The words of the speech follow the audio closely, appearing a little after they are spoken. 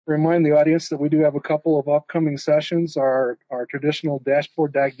remind the audience that we do have a couple of upcoming sessions. Our traditional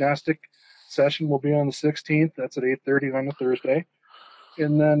dashboard diagnostic session will be on the 16th. That's at 8:30 on a Thursday.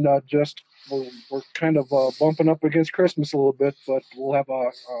 And then we're kind of bumping up against Christmas a little bit, but we'll have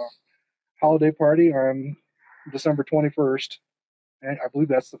a holiday party on December 21st. And I believe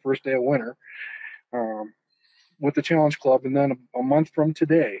that's the first day of winter with the Challenge Club. And then a month from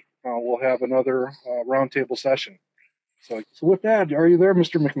today, we'll have another roundtable session. So with that, are you there,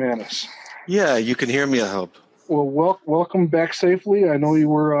 Mr. McManus? Yeah, you can hear me, I hope. Well, welcome back safely. I know you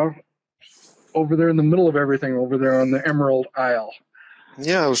were over there in the middle of everything, over there on the Emerald Isle.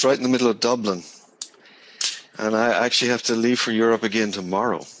 Yeah, I was right in the middle of Dublin. And I actually have to leave for Europe again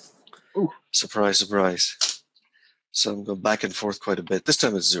tomorrow. Ooh. Surprise, surprise. So I'm going back and forth quite a bit. This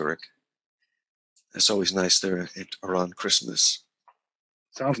time it's Zurich. It's always nice there around Christmas.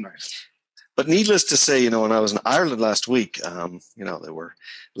 Sounds nice. But needless to say, when I was in Ireland last week, they were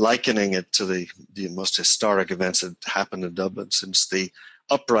likening it to the most historic events that happened in Dublin since the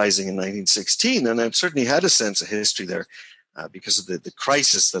uprising in 1916. And I've certainly had a sense of history there because of the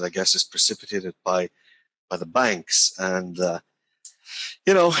crisis that I guess is precipitated by the banks. And,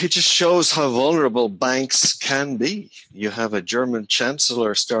 it just shows how vulnerable banks can be. You have a German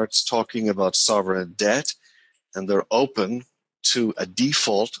chancellor starts talking about sovereign debt, and they're open to a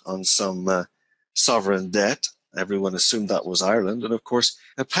default on some sovereign debt. Everyone assumed that was Ireland. And of course,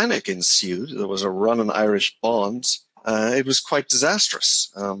 a panic ensued. There was a run on Irish bonds. It was quite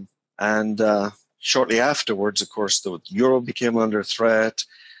disastrous. And shortly afterwards, of course, the euro became under threat.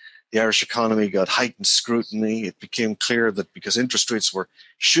 The Irish economy got heightened scrutiny. It became clear that because interest rates were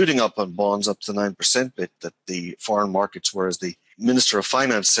shooting up on bonds up to the 9% bit, that the foreign markets were, as the Minister of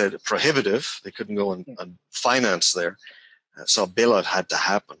Finance said, prohibitive. They couldn't go and finance there. So a bailout had to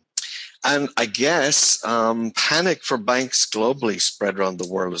happen. And I guess panic for banks globally spread around the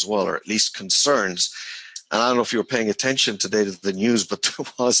world as well, or at least concerns. And I don't know if you were paying attention today to the news, but there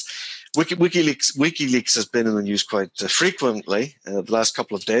was WikiLeaks has been in the news quite frequently the last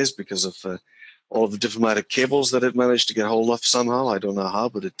couple of days because of all of the diplomatic cables that it managed to get hold of somehow. I don't know how,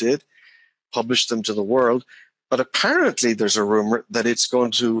 but it did. Published them to the world. But apparently there's a rumor that it's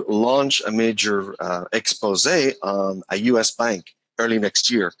going to launch a major expose on a U.S. bank early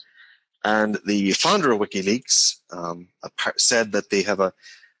next year. And the founder of WikiLeaks said that they have a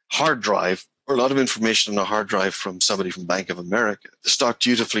hard drive, or a lot of information on a hard drive from somebody from Bank of America. The stock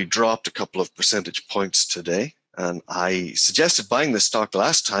dutifully dropped a couple of percentage points today. And I suggested buying this stock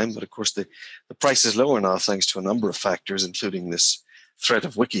last time, but of course the price is lower now thanks to a number of factors, including this threat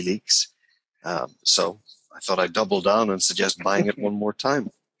of WikiLeaks. So I thought I'd double down and suggest buying it one more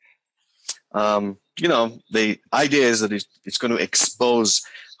time. The idea is that it's going to expose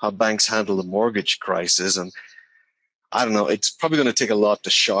how banks handle the mortgage crisis. And I don't know, it's probably going to take a lot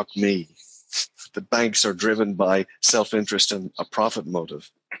to shock me. The banks are driven by self-interest and a profit motive,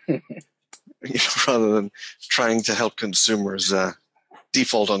 rather than trying to help consumers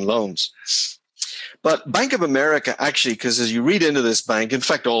default on loans. But Bank of America, actually, because as you read into this bank, in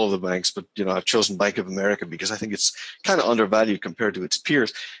fact, all of the banks, but I've chosen Bank of America because I think it's kind of undervalued compared to its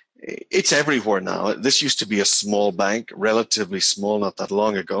peers. It's everywhere now. This used to be a small bank, relatively small, not that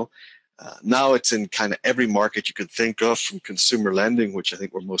long ago. Now it's in kind of every market you could think of, from consumer lending, which I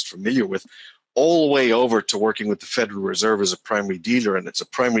think we're most familiar with, all the way over to working with the Federal Reserve as a primary dealer. And it's a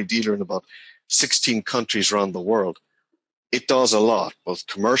primary dealer in about 16 countries around the world. It does a lot, both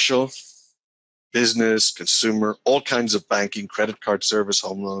commercial, business, consumer, all kinds of banking, credit card service,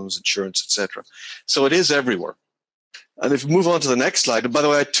 home loans, insurance, etc. So it is everywhere. And if we move on to the next slide, and by the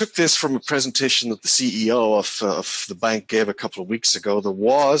way, I took this from a presentation that the CEO of the bank gave a couple of weeks ago. There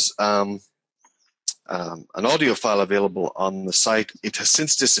was an audio file available on the site. It has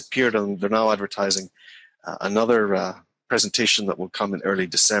since disappeared, and they're now advertising another presentation that will come in early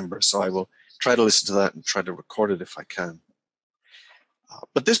December. So I will try to listen to that and try to record it if I can.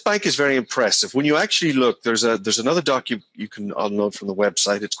 But this bank is very impressive. When you actually look, there's another doc you can download from the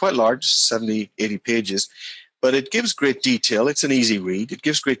website. It's quite large, 70, 80 pages. But it gives great detail. It's an easy read. It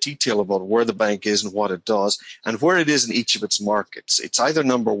gives great detail about where the bank is and what it does and where it is in each of its markets. It's either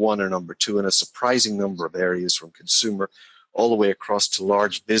number one or number two in a surprising number of areas, from consumer all the way across to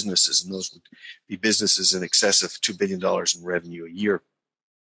large businesses. And those would be businesses in excess of $2 billion in revenue a year.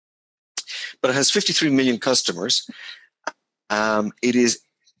 But it has 53 million customers. It is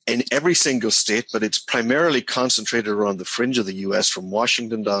in every single state, but it's primarily concentrated around the fringe of the U.S., from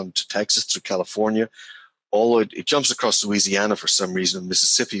Washington down to Texas through California. Although it jumps across Louisiana for some reason, and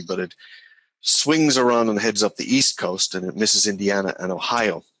Mississippi, but it swings around and heads up the East Coast, and it misses Indiana and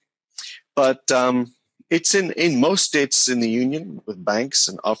Ohio. But It's in most states in the union with banks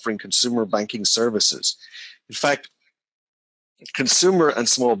and offering consumer banking services. In fact, consumer and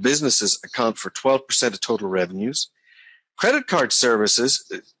small businesses account for 12% of total revenues. Credit card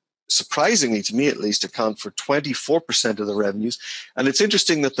services, surprisingly to me at least, account for 24% of the revenues. And it's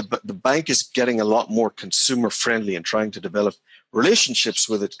interesting that the bank is getting a lot more consumer friendly and trying to develop relationships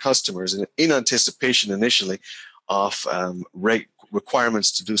with its customers in anticipation initially of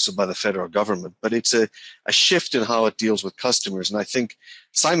requirements to do so by the federal government. But it's a shift in how it deals with customers. And I think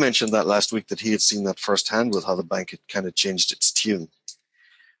Si mentioned that last week, that he had seen that firsthand with how the bank had kind of changed its tune.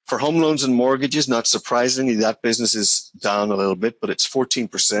 For home loans and mortgages, not surprisingly, that business is down a little bit, but it's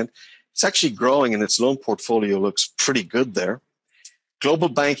 14%. It's actually growing, and its loan portfolio looks pretty good there. Global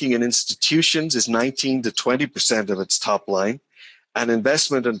banking and institutions is 19 to 20% of its top line. And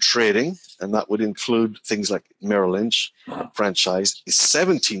investment and trading, and that would include things like Merrill Lynch franchise, is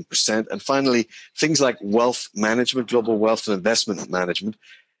 17%. And finally, things like wealth management, global wealth and investment management,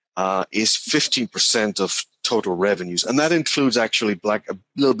 is 15% of total revenues. And that includes actually a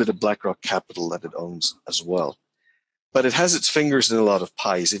little bit of BlackRock capital that it owns as well. But it has its fingers in a lot of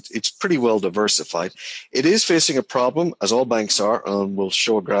pies. It's pretty well diversified. It is facing a problem, as all banks are, and we'll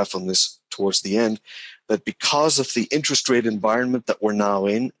show a graph on this towards the end, that because of the interest rate environment that we're now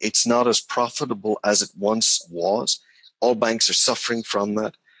in, it's not as profitable as it once was. All banks are suffering from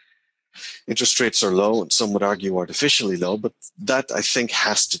that. Interest rates are low, and some would argue artificially low, but that, I think,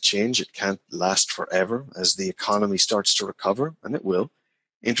 has to change. It can't last forever. As the economy starts to recover, and it will,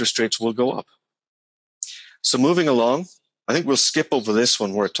 interest rates will go up. So moving along, I think we'll skip over this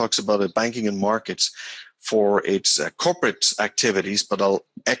one where it talks about banking and markets for its corporate activities, but I'll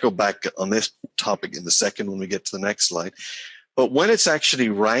echo back on this topic in the second when we get to the next slide. But when it's actually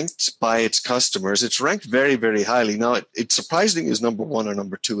ranked by its customers, it's ranked very, very highly. Now, it surprisingly is number one or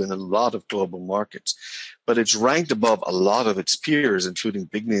number two in a lot of global markets, but it's ranked above a lot of its peers, including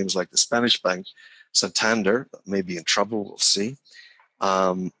big names like the Spanish bank, Santander, that may be in trouble, we'll see.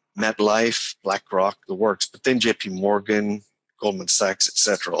 MetLife, BlackRock, the works, but then JP Morgan, Goldman Sachs,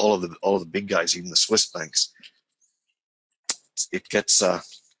 etc. All of the big guys, even the Swiss banks. It gets a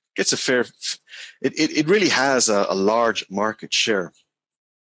fair. It really has a large market share.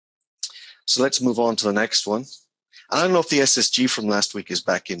 So let's move on to the next one. I don't know if the SSG from last week is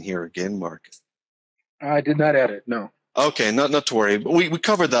back in here again, Mark. I did not add it. No. Okay, not to worry. But we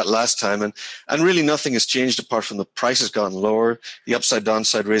covered that last time, and really nothing has changed apart from the price has gotten lower. The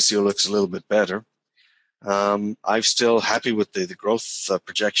upside-downside ratio looks a little bit better. I'm still happy with the growth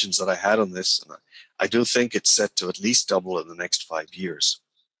projections that I had on this. And I do think it's set to at least double in the next 5 years.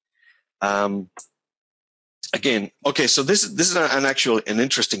 Again, okay, so this is an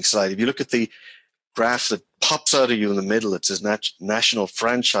interesting slide. If you look at the graph that pops out of you in the middle, it says national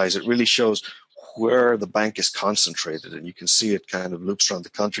franchise. It really shows where the bank is concentrated, and you can see it kind of loops around the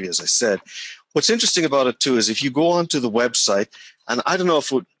country, as I said. What's interesting about it, too, is if you go onto the website, and I don't know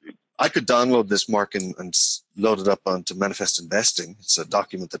if I could download this, Mark, and load it up onto Manifest Investing. It's a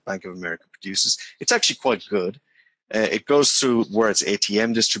document that Bank of America produces. It's actually quite good. It goes through where its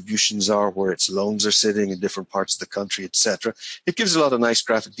ATM distributions are, where its loans are sitting in different parts of the country, etc. It gives a lot of nice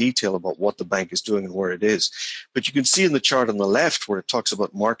graphic detail about what the bank is doing and where it is. But you can see in the chart on the left where it talks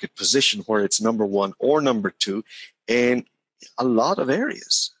about market position, where it's number one or number two in a lot of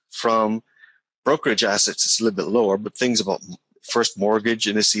areas. From brokerage assets, it's a little bit lower, but things about first mortgage,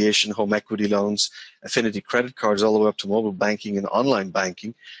 initiation, home equity loans, affinity credit cards, all the way up to mobile banking and online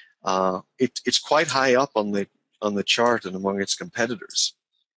banking. It's quite high up on the chart and among its competitors.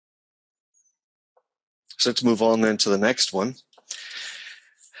 So let's move on then to the next one.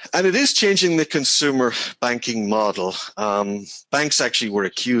 And it is changing the consumer banking model. Banks actually were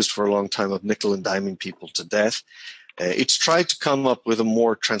accused for a long time of nickel and diming people to death. It's tried to come up with a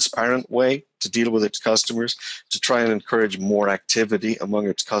more transparent way to deal with its customers, to try and encourage more activity among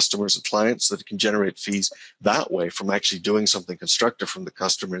its customers and clients so that it can generate fees that way from actually doing something constructive from the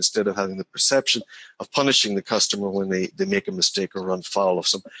customer instead of having the perception of punishing the customer when they make a mistake or run foul of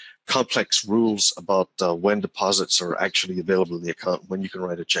some complex rules about when deposits are actually available in the account, when you can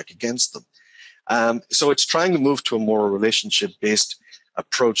write a check against them. So it's trying to move to a more relationship-based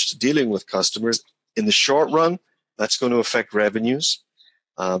approach to dealing with customers. In the short run, that's going to affect revenues,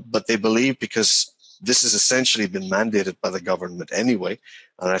 but they believe, because this has essentially been mandated by the government anyway,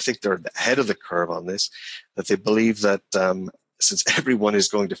 and I think they're ahead of the curve on this, that they believe that since everyone is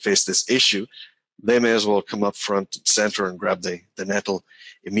going to face this issue, they may as well come up front and center and grab the nettle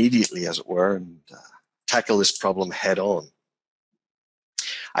immediately, as it were, and tackle this problem head on.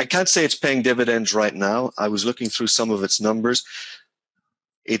 I can't say it's paying dividends right now. I was looking through some of its numbers.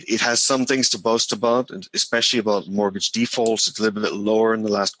 It has some things to boast about, and especially about mortgage defaults. It's a little bit lower in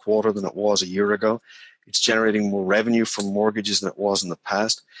the last quarter than it was a year ago. It's generating more revenue from mortgages than it was in the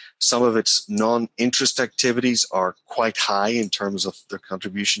past. Some of its non-interest activities are quite high in terms of their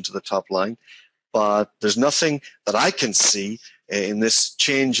contribution to the top line. But there's nothing that I can see in this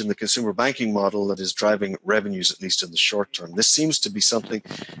change in the consumer banking model that is driving revenues, at least in the short term. This seems to be something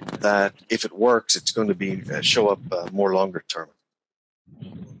that, if it works, it's going to be show up more longer term.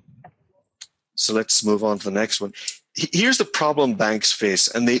 So let's move on to the next one. Here's the problem banks face,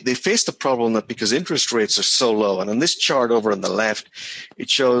 and they face the problem that because interest rates are so low, and on this chart over on the left, it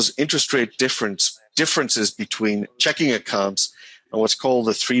shows interest rate differences between checking accounts and what's called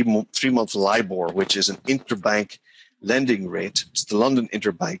the three-month LIBOR, which is an interbank lending rate. It's the London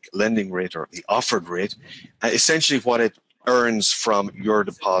interbank lending rate, or the offered rate, essentially what it earns from your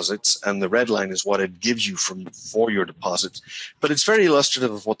deposits, and the red line is what it gives you for your deposits. But it's very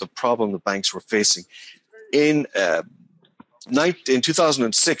illustrative of what the problem the banks were facing. In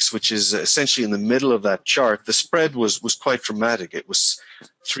 2006, which is essentially in the middle of that chart, the spread was quite dramatic. It was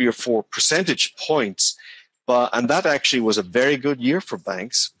 3 or 4 percentage points. And that actually was a very good year for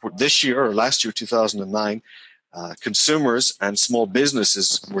banks. For this year, or last year, 2009, consumers and small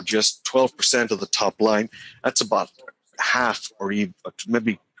businesses were just 12% of the top line. That's about half, or even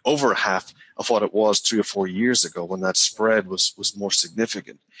maybe over half of what it was 3 or 4 years ago when that spread was more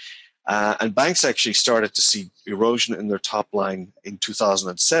significant. And banks actually started to see erosion in their top line in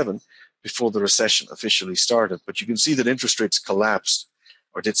 2007 before the recession officially started. But you can see that interest rates collapsed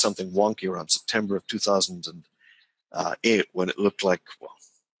or did something wonky around September of 2008 when it looked like, well,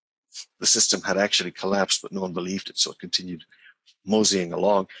 the system had actually collapsed, but no one believed it, so it continued moseying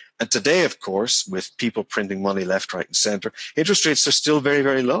along. And today, of course, with people printing money left, right, and center, interest rates are still very,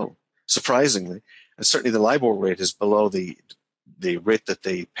 very low, surprisingly. And certainly the LIBOR rate is below the rate that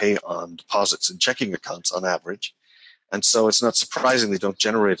they pay on deposits and checking accounts on average. And so it's not surprising they don't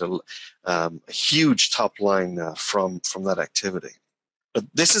generate a huge top line from that activity. But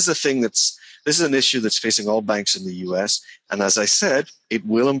this is this is an issue that's facing all banks in the US. And as I said, it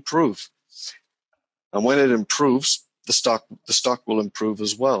will improve. And when it improves, the stock will improve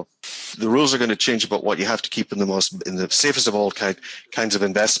as well. The rules are going to change about what you have to keep in the safest of all kinds of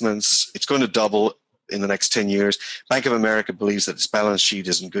investments. It's going to double in the next 10 years. Bank of America believes that its balance sheet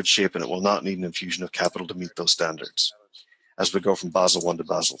is in good shape and it will not need an infusion of capital to meet those standards as we go from Basel I to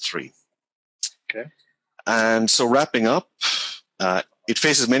Basel III. Okay. And so wrapping up, it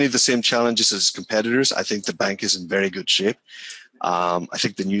faces many of the same challenges as competitors. I think the bank is in very good shape. I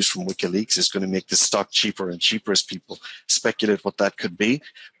think the news from WikiLeaks is going to make this stock cheaper and cheaper as people speculate what that could be.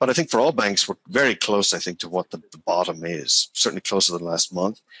 But I think for all banks, we're very close, I think, to what the bottom is, certainly closer than last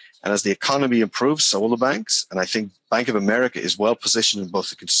month. And as the economy improves, so will the banks. And I think Bank of America is well positioned in both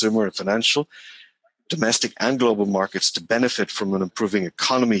the consumer and financial, domestic and global markets to benefit from an improving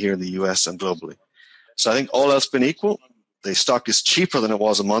economy here in the US and globally. So I think all else being equal, the stock is cheaper than it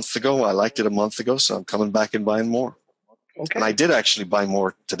was a month ago. I liked it a month ago, so I'm coming back and buying more. Okay. And I did actually buy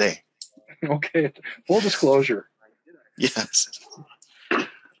more today. Okay. Full disclosure. Yes.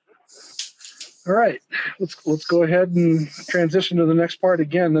 All right. Let's go ahead and transition to the next part.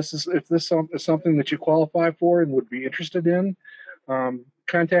 Again, if this is something that you qualify for and would be interested in,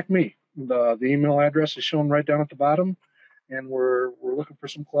 contact me. The email address is shown right down at the bottom, and we're looking for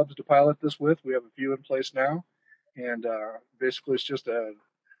some clubs to pilot this with. We have a few in place now, and basically it's just to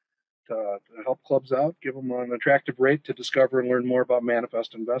help clubs out, give them an attractive rate to discover and learn more about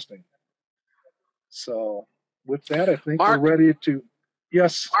manifest investing. So with that, I think Mark, we're ready to.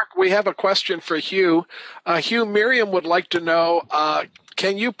 Yes. Mark, we have a question for Hugh. Hugh, Miriam would like to know,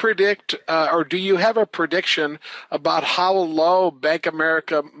 can you predict or do you have a prediction about how low Bank of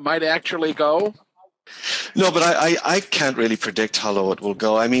America might actually go? No, but I can't really predict how low it will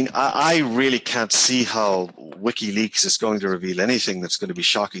go. I mean, I really can't see how WikiLeaks is going to reveal anything that's going to be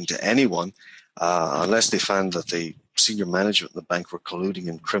shocking to anyone unless they found that the senior management in the bank were colluding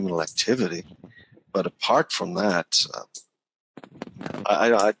in criminal activity. But apart from that,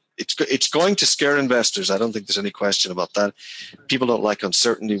 it's going to scare investors. I don't think there's any question about that. People don't like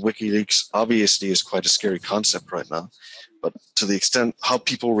uncertainty. WikiLeaks obviously is quite a scary concept right now. But to the extent how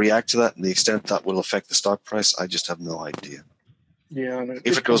people react to that and the extent that will affect the stock price, I just have no idea. Yeah. And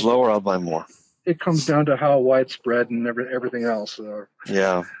if it goes lower, I'll buy more. It comes down to how widespread and everything else.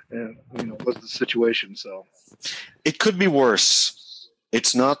 Yeah. And, what's the situation? So it could be worse.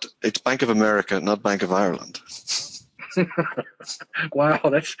 It's Bank of America, not Bank of Ireland. Wow,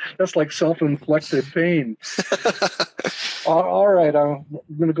 that's like self-inflicted pain. All right, I'm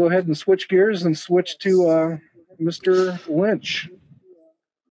going to go ahead and switch gears and switch to Mr. Lynch.